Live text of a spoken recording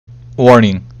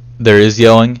Warning, there is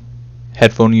yelling.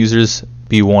 Headphone users,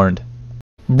 be warned.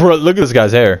 Bro, look at this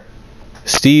guy's hair.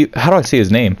 Steve, how do I say his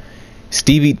name?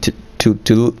 Stevie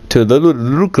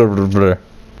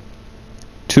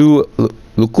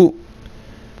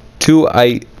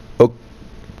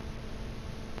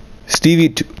Stevie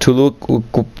to look.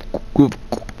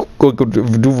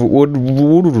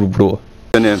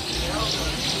 Your name?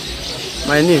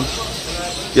 My name?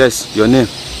 Yes, your name.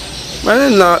 My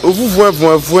name na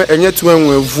Ovuvuevuevue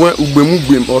Enyetuenwevue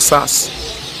Ugbemugwem Osas.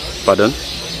 Pardon?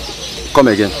 Come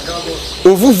again.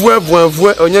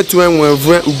 Ovuvuevuevue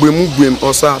Enyetuenwevue Ugbemugwem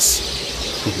Osas.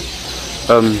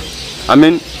 I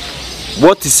mean,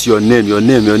 what is your name? Your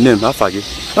name. Afagi.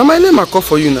 Now my name I call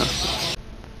for you now.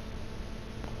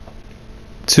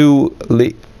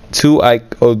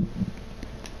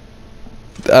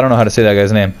 I don't know how to say that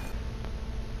guy's name.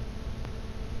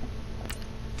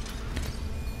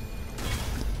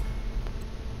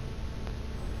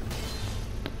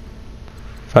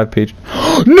 Five-page.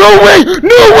 No way!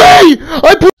 No way!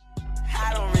 I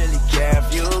don't really care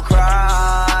if you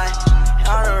cry.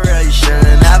 I don't really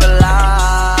shouldn't have a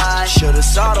lie. Should've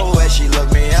saw the way she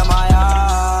looked me in my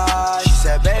eyes. She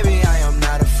said, baby, I am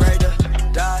not afraid to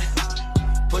die.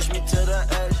 Push me to the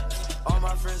edge. All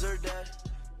my friends are dead.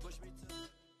 Push me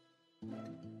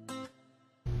to...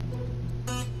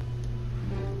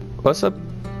 What's up?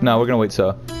 No, we're gonna wait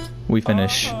till we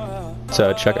finish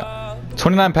to check out.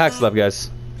 29 packs left, guys.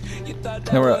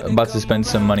 And we're about to spend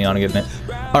some money on getting it.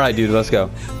 Alright, dude, let's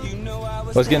go.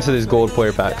 Let's get into these gold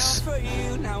player packs.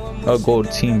 Oh,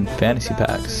 gold team fantasy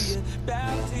packs. I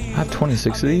have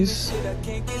 26 of these.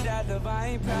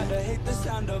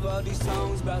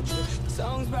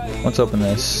 Let's open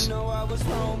this. Dude,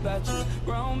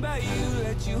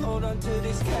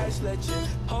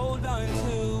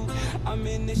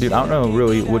 I don't know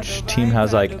really which team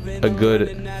has like a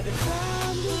good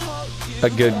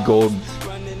gold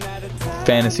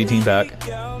fantasy team pack.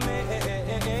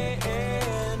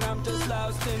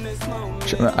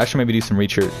 I should maybe do some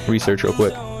research real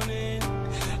quick.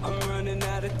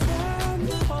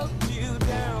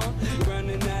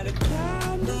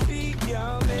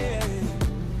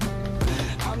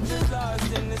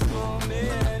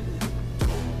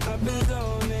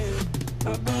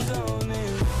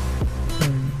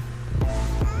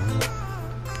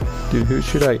 Dude, who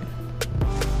should I...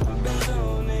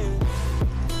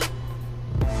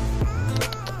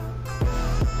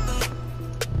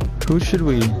 Who should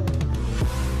we...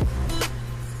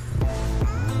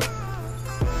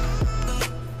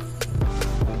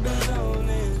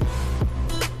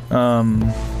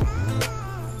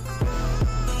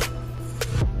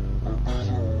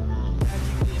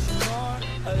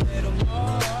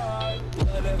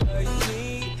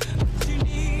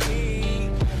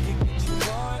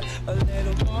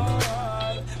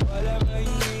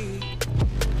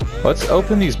 Let's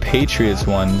open these Patriots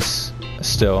ones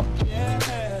still.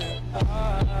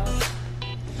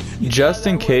 Just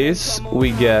in case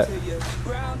we get...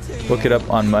 Look it up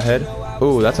on my head.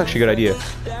 Oh, that's actually a good idea.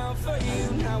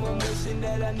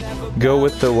 Go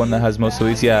with the one that has most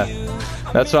elites. Yeah,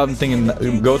 that's what I'm thinking.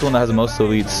 Go with the one that has the most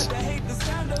elites.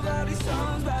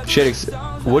 Shadix,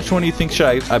 which one do you think should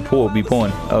I be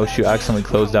pulling? Oh shoot, I accidentally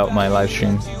closed out my live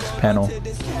stream panel.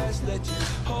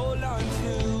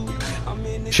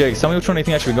 Shadix, tell me which one do you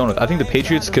think I should be going with? I think the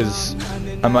Patriots, because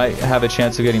I might have a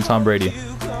chance of getting Tom Brady.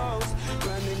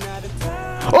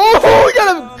 Oh, we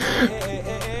got him!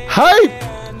 Hype!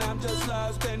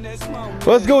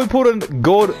 Let's go. We pulled a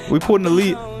gold. We pulled an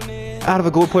elite out of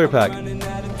a gold player pack.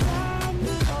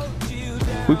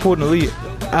 We pulled an elite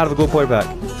out of a gold player pack.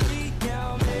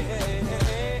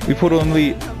 We pulled an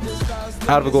elite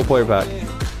out of a gold player pack.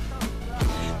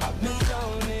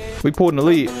 We pulled an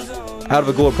elite out of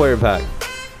a gold player pack.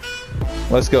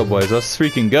 Let's go, boys. Let's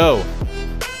freaking go.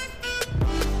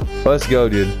 Let's go,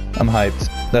 dude. I'm hyped.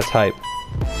 That's hype.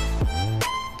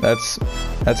 That's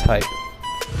hype.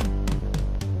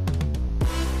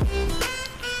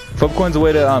 Flip coins a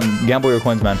way to gamble your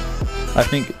coins, man. I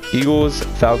think Eagles,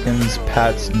 Falcons,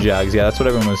 Pats, Jags. Yeah, that's what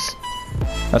everyone was.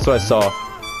 That's what I saw.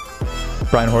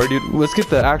 Brian Hoyer, dude. Let's get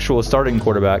the actual starting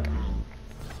quarterback.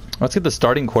 Let's get the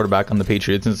starting quarterback on the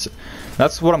Patriots.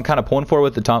 That's what I'm kind of pulling for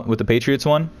with the Patriots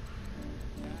one.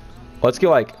 Let's get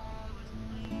like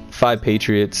 5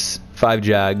 Patriots, 5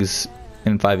 Jags,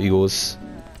 and 5 Eagles.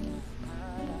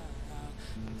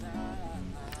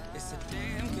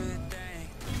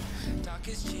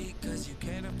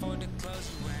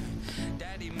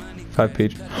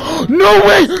 Page. No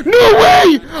way! No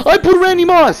way! I pulled Randy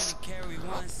Moss!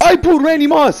 I pulled Randy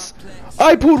Moss!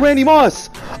 I pulled Randy Moss!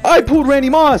 I pulled Randy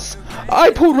Moss! I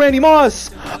pulled Randy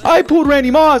Moss! I pulled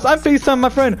Randy Moss. I'm FaceTiming my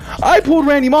friend. I pulled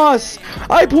Randy Moss.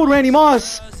 I pulled Randy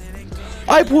Moss.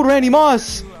 I pulled Randy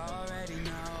Moss.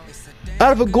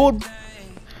 Out of a gold.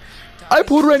 I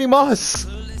pulled Randy Moss.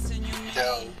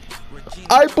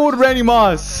 I pulled Randy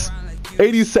Moss.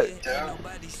 87.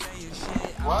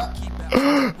 What?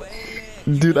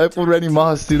 Dude, I pulled Randy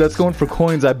Moss. Dude, that's going for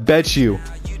coins. I bet you.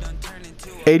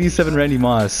 87 Randy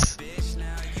Moss.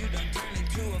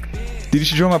 Dude, you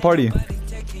should join my party.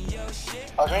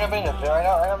 I was right up in it right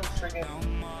now. I'm freaking.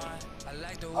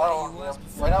 Oh,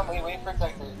 right now I'm waiting for it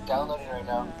like downloading right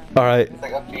now. Alright. It's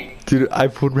like updating. Dude, I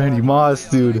pulled Randy Moss,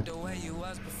 dude.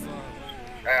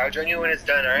 Alright, I'll join you when it's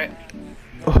done, alright?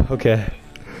 Oh, okay.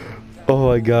 Oh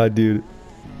my god, dude.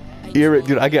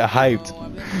 Dude, I get hyped.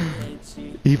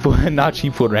 He pulled, not he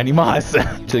pulled Randy Moss.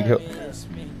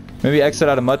 Maybe exit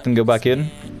out of Mutt and go back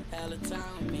in.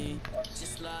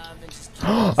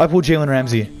 I pulled Jalen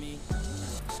Ramsey.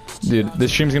 Dude,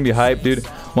 this stream's gonna be hype, dude.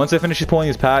 Once I finish pulling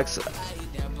these packs,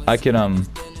 I can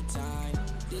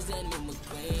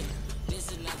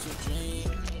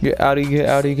get outie, get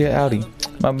outie, get outie.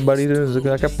 My buddy does look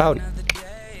like a pouty.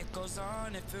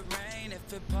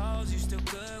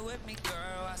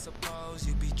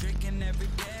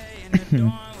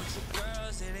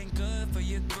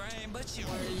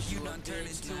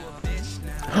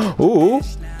 Ooh,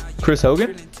 Chris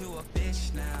Hogan?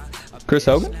 Chris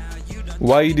Hogan?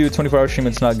 Why you do a 24-hour stream?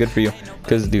 It's not good for you.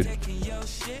 Cause, dude,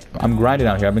 I'm grinding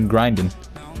out here. I've been grinding.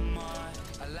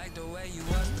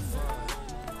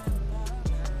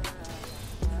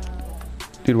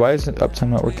 Dude, why isn't uptime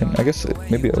not working? I guess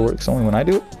maybe it works only when I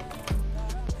do it.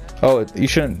 Oh, you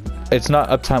shouldn't. It's not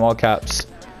uptime all caps.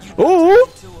 Ooh,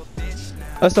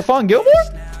 Stephon Gilmore,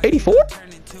 84.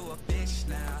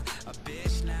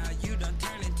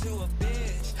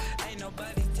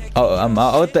 Oh,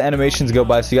 I'll let the animations go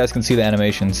by so you guys can see the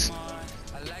animations.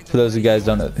 For those of you guys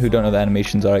who don't know the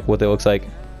animations are like what they looks like.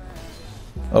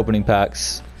 Opening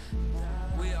packs.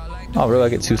 Oh, really? I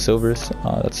get 2 silvers.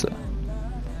 Oh, that's a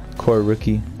core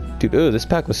rookie. Dude, ooh, this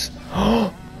pack was.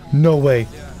 No way.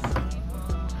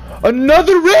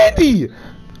 Another Randy.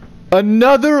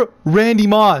 Another Randy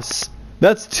Moss.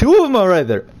 That's 2 of them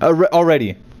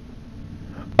already.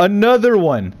 Another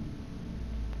one.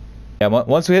 Yeah,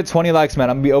 once we hit 20 likes, man,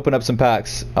 I'm gonna be opening up some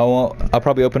packs. I'll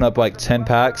probably open up like 10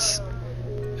 packs.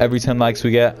 Every 10 likes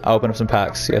we get, I'll open up some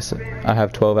packs. Yes, I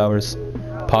have 12 hours.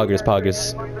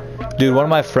 Poggers. Dude, one of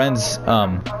my friends,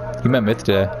 he met Myth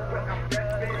today.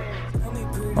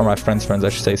 Or my friend's friends, I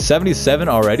should say. 77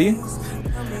 already?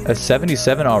 A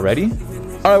 77 already?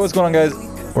 Alright, what's going on, guys?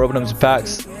 We're opening up some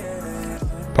packs.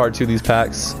 Part 2 of these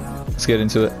packs. Let's get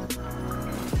into it.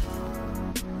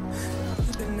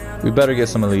 We better get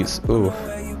some elites. Ooh,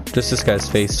 just this guy's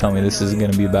face tell me this isn't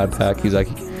gonna be a bad pack. He's like,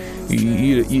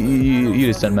 you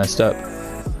just done messed up.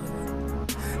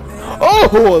 Oh,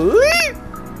 elite!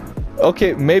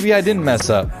 Okay, maybe I didn't mess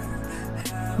up.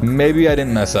 Maybe I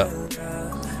didn't mess up.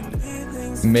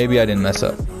 Maybe I didn't mess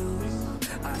up.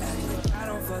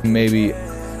 Maybe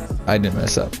I didn't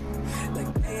mess up.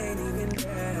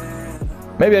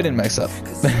 Maybe I didn't mess up.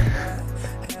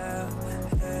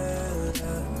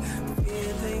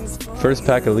 First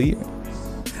pack elite.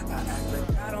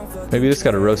 Maybe just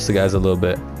gotta roast the guys a little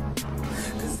bit.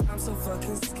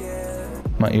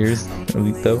 My ears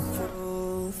elite though.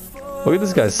 Look at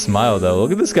this guy's smile though.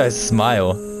 Look at this guy's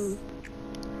smile.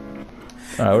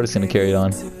 Alright, we're just gonna carry it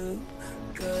on.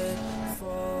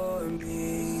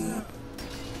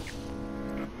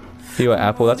 See what,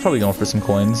 Apple? That's probably going for some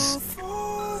coins.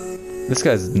 This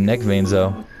guy's neck veins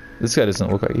though. This guy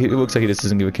doesn't look like he looks like he just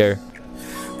doesn't give a care.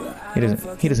 He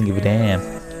doesn't give a damn.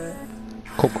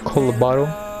 Coca-Cola bottle.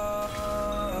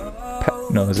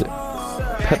 No, is it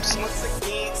Pepsi?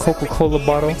 Coca-Cola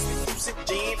bottle.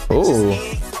 Oh,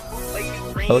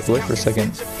 I looked away for a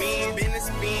second.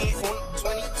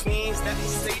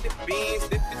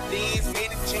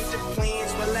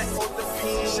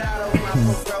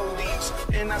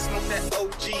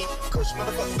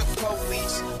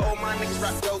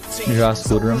 Josh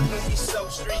Woodrum.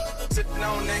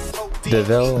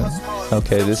 Devel.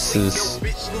 Okay, this is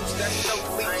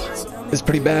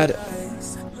pretty bad.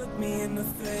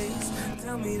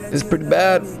 It's pretty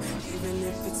bad.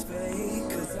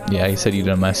 Yeah, he said you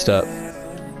done messed up.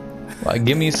 Well,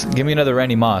 give me another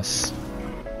Randy Moss.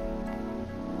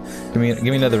 Give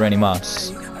me another Randy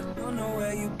Moss.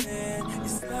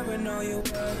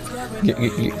 Give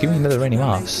me another Randy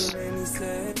Moss.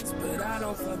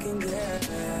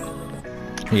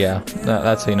 Yeah,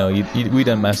 that's how you know we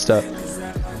done messed up.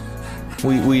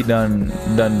 We done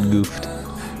goofed.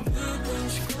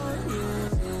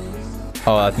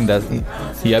 Oh, I think that's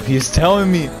Yep, he's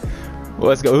telling me.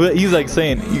 Let's go. He's like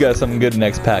saying, "You got something good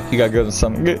next pack. You got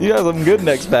something good. You got something good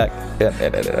next pack." Yeah,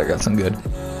 I got some good.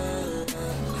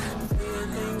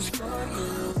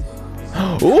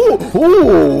 Ooh,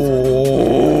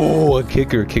 a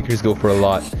kicker. Kickers go for a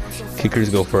lot. Kickers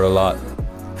go for a lot.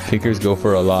 Kickers go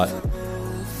for a lot.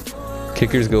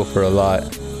 Kickers go for a lot.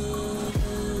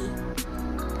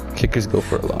 Kickers go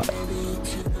for a lot.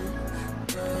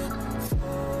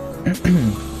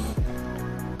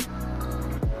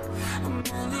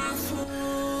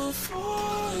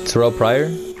 Terrell Pryor?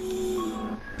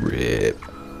 Rip.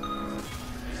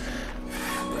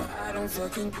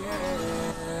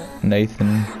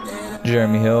 Nathan.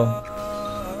 Jeremy Hill.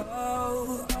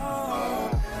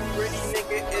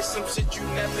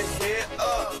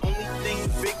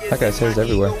 That guy's hair's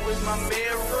everywhere.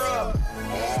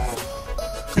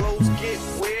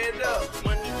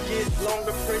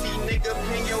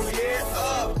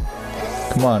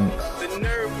 Come on.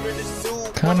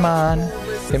 Come on.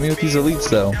 Hit me with these elites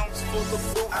though.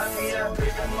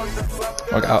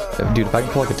 Like, dude, if I can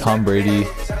pull like a Tom Brady,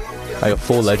 like a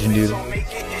full legend, dude,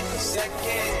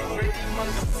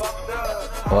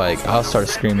 like I'll start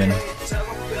screaming.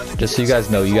 Just so you guys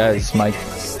know, you guys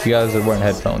are wearing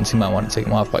headphones. You might want to take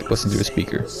them off, like listen through a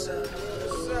speaker.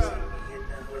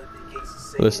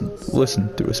 Listen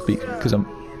through a speaker, because I'm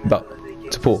about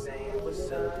to pull.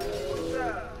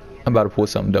 I'm about to pull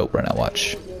something dope right now.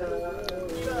 Watch.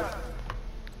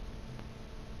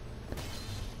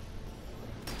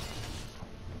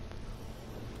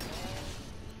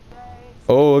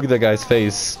 Oh, look at that guy's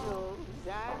face.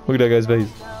 Look at that guy's face.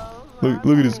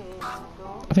 Look at his.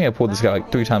 I think I pulled this guy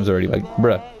like 3 times already. Like,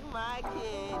 bruh,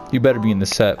 you better be in the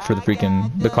set for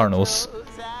the Cardinals.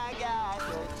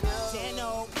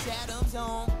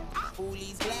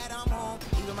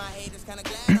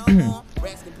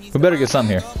 We better get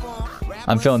something here.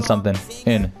 I'm feeling something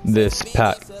in this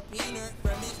pack.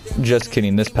 Just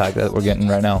kidding, this pack that we're getting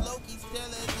right now.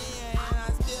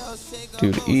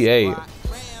 Dude, EA,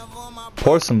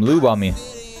 pour some lube on me.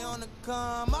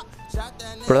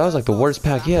 Bro, that was like the worst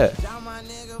pack yet.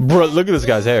 Bro, look at this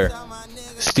guy's hair.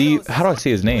 Steve, how do I say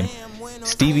his name?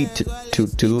 Stevie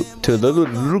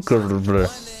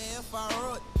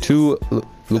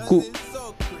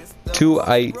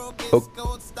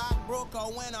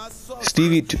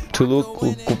Stevie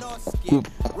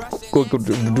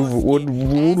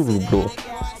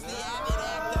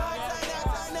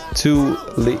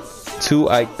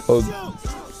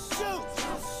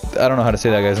I don't know how to say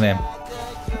that guy's name.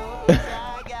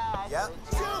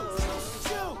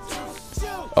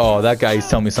 Oh, that guy, he's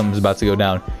telling me something's about to go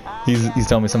down. He's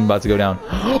telling me something about to go down.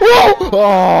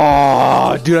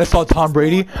 Oh, dude, I saw Tom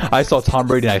Brady. I saw Tom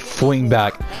Brady and I fling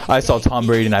back. I saw Tom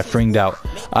Brady and I fringed out.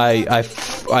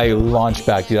 I launched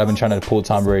back, dude. I've been trying to pull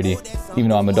Tom Brady, even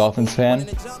though I'm a Dolphins fan.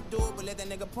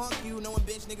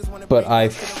 But I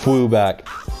flew back.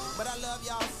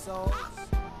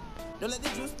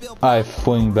 I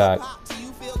fling back.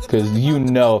 Because you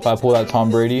know if I pull that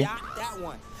Tom Brady,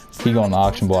 he go on the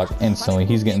auction block instantly.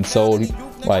 He's getting sold.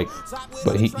 Like,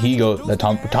 but he goes. That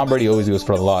Tom Brady always goes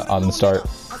for a lot on the start.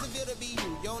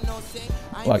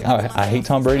 Like I hate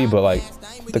Tom Brady, but like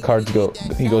the cards go.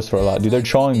 He goes for a lot, dude. They're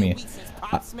trolling me.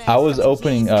 I was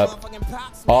opening up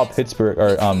all Pittsburgh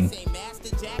or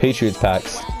Patriots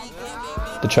packs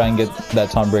to try and get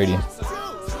that Tom Brady.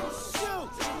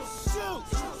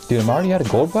 Dude, I'm already out of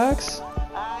gold packs.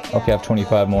 Okay, I have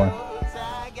 25 more.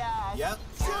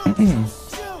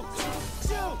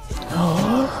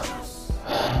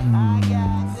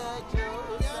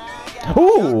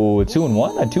 Ooh, a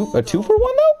 2-in-1? A two for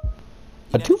one though?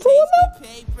 A 2 for 1 though?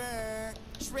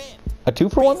 A 2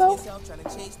 for 1 though?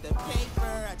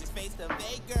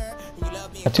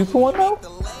 A 2 for 1 though?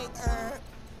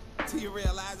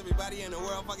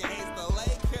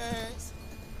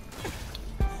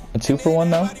 A 2 for 1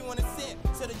 though?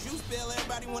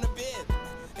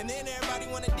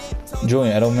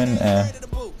 Julian Edelman,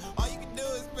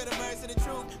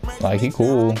 like he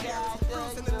cool.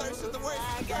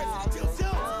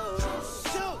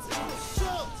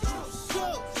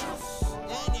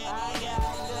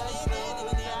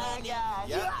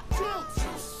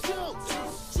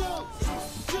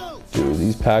 Dude,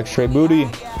 these packs straight booty.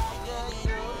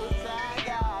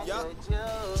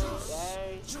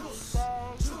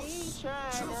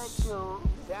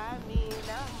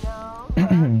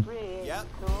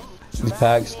 These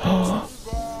packs.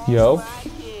 Yo.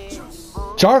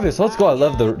 Jarvis, let's go. I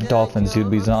love the Dolphins,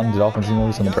 dude. He's on the Dolphins, he's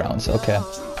always on the Browns. Okay.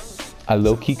 I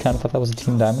low-key kind of thought that was a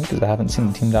Team Diamond because I haven't seen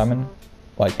the Team Diamond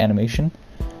like animation.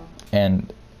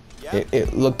 And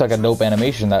It looked like a dope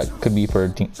animation that could be for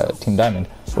Team Diamond.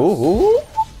 Ooh.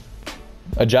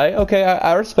 Ajayi, okay,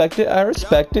 I respect it. I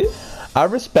respect it. I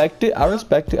respect it. I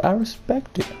respect it. I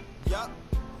respect it.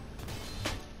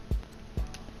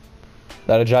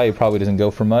 That Ajayi probably doesn't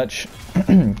go for much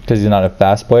because he's not a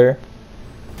fast player.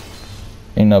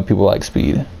 You know, people like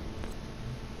speed.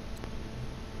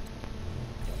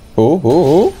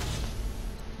 Ooh.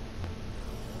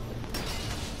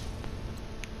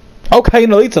 Okay,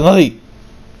 an elite's an elite.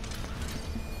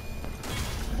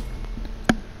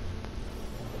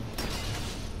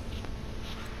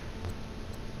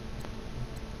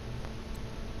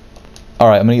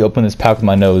 Alright, I'm gonna open this pack with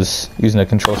my nose, using a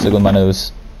control stick with my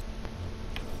nose.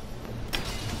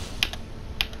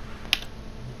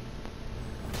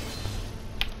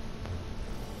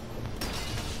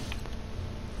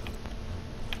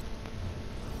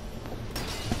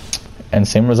 And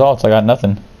same results, I got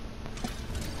nothing.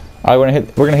 Alright,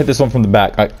 we're gonna hit this one from the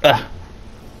back.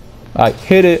 I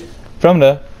hit it from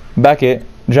the back it,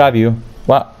 drive you.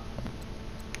 Wow.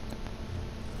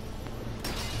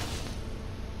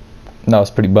 That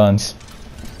was pretty buns.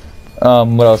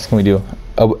 What else can we do?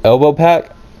 Elbow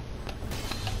pack?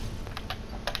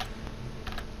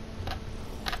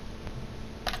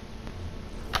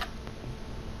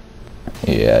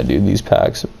 Yeah, dude, these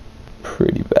packs are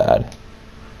pretty bad.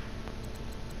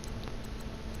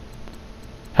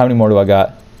 How many more do I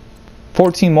got?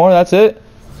 14 more, that's it?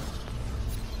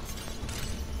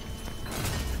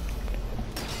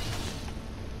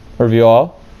 Review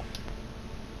all.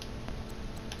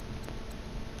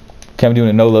 Okay, I'm doing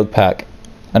a no-look pack.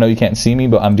 I know you can't see me,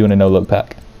 but I'm doing a no-look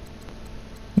pack.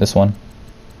 This one.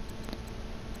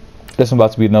 This one's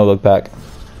about to be a no-look pack.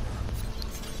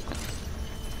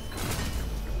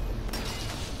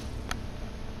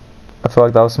 I feel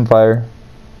like that was some fire.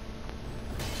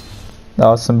 That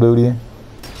was some booty.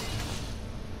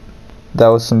 That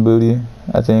was some booty,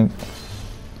 I think.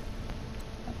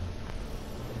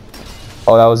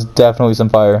 Oh, that was definitely some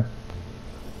fire.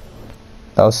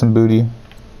 That was some booty.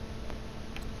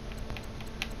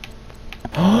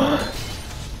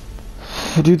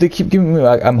 Dude, they keep giving me,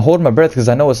 like, I'm holding my breath because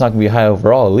I know it's not going to be high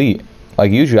overall elite.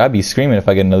 Like, usually I'd be screaming if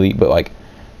I get an elite, but, like,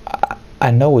 I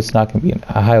know it's not going to be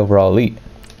a high overall elite.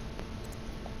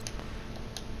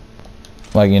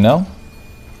 Like, you know?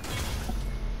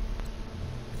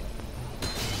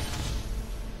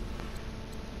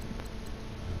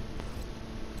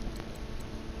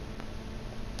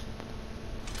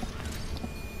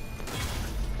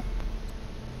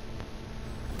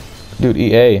 Dude,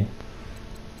 EA.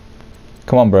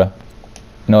 Come on, bruh.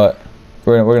 You know what?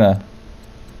 We're gonna. How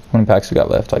many packs we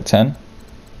got left? Like 10?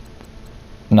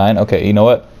 9? Okay. You know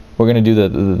what? We're gonna do the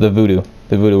voodoo.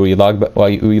 The voodoo where you log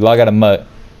out of MUT and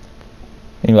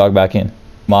you log back in.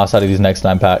 Moss out of these next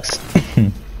 9 packs.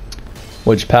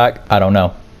 Which pack? I don't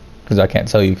know, because I can't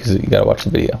tell you because you gotta watch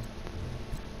the video.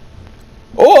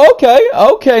 Oh, okay,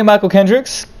 okay, Michael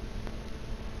Kendricks.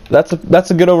 That's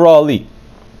a good overall elite.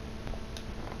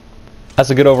 That's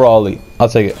a good overall elite. I'll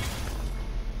take it.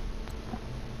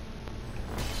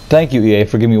 Thank you, EA,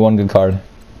 for giving me one good card.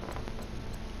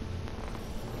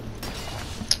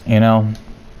 You know.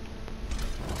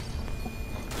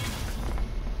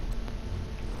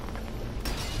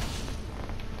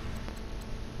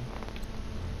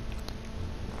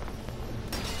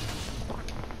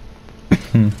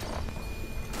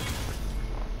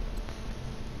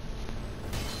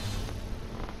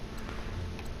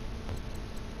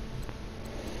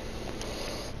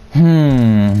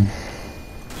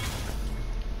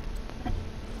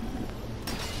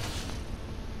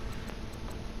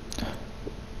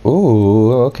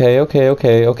 Ooh, okay.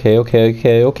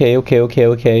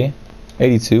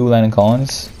 82, Landon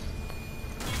Collins.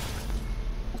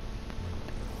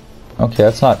 Okay,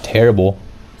 that's not terrible.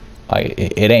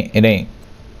 It ain't.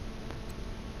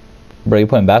 Bro, you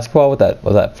playing basketball with that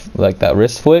like that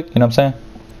wrist flick? You know what I'm saying?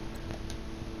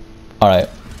 Alright.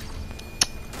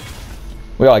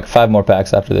 We got like 5 more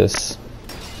packs after this.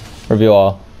 Review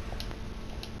all.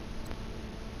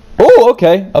 Oh,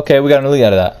 okay. Okay, we got an elite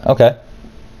out of that. Okay.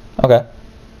 Okay.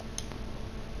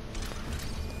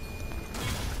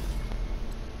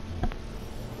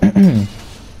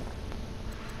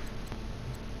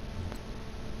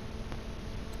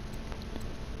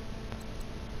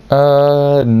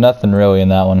 Nothing really in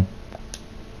that one.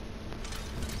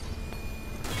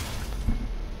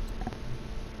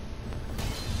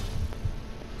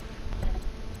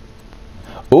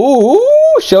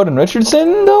 Ooh, Sheldon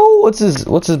Richardson though. What's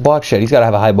his block shed? He's got to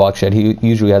have a high block shed. He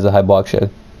usually has a high block shed.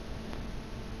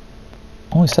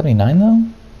 Only 79 though.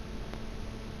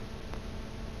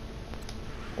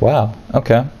 Wow.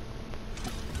 Okay.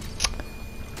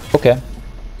 Okay.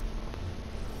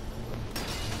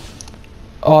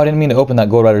 Oh, I didn't mean to open that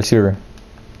gold wide receiver.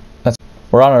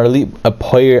 We're on our elite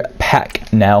player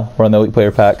pack now. We're on the elite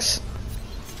player packs.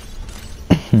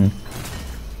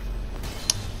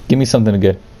 Give me something to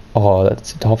get. Oh,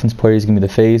 that's Dolphins players. Give me the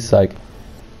face. Like,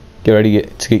 get ready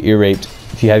to get ear raped.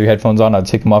 If you have your headphones on, I'll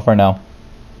take them off right now.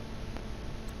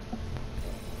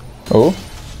 Oh.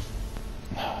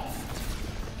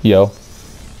 Yo.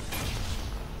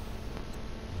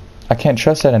 I can't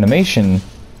trust that animation.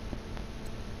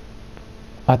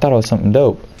 I thought it was something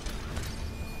dope.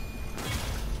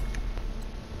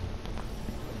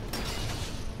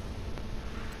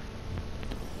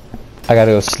 I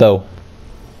gotta go slow.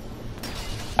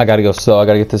 I gotta go slow. I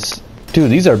gotta get this. Dude,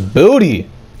 these are booty.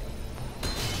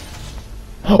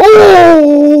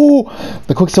 Oh!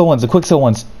 The quick sell ones. The quick sell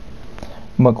ones.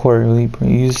 What quarterly?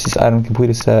 Use this item complete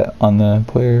a set on the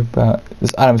player.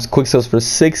 This item's quick sales for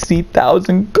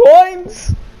 60,000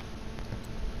 coins.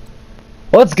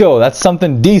 Let's go. That's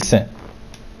something decent.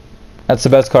 That's the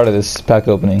best card of this pack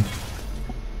opening.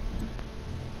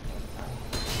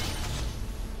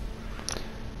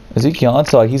 Ezekiel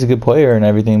Ansel, like, he's a good player and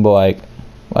everything, but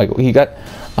like he got,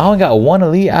 I only got one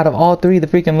elite out of all three of the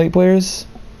freaking elite players.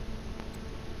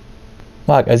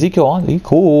 Like Ezekiel Ansel, he's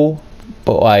cool,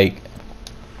 but like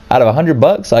out of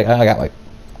 $100, like I got like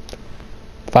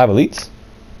 5 elites.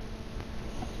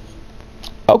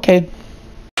 Okay.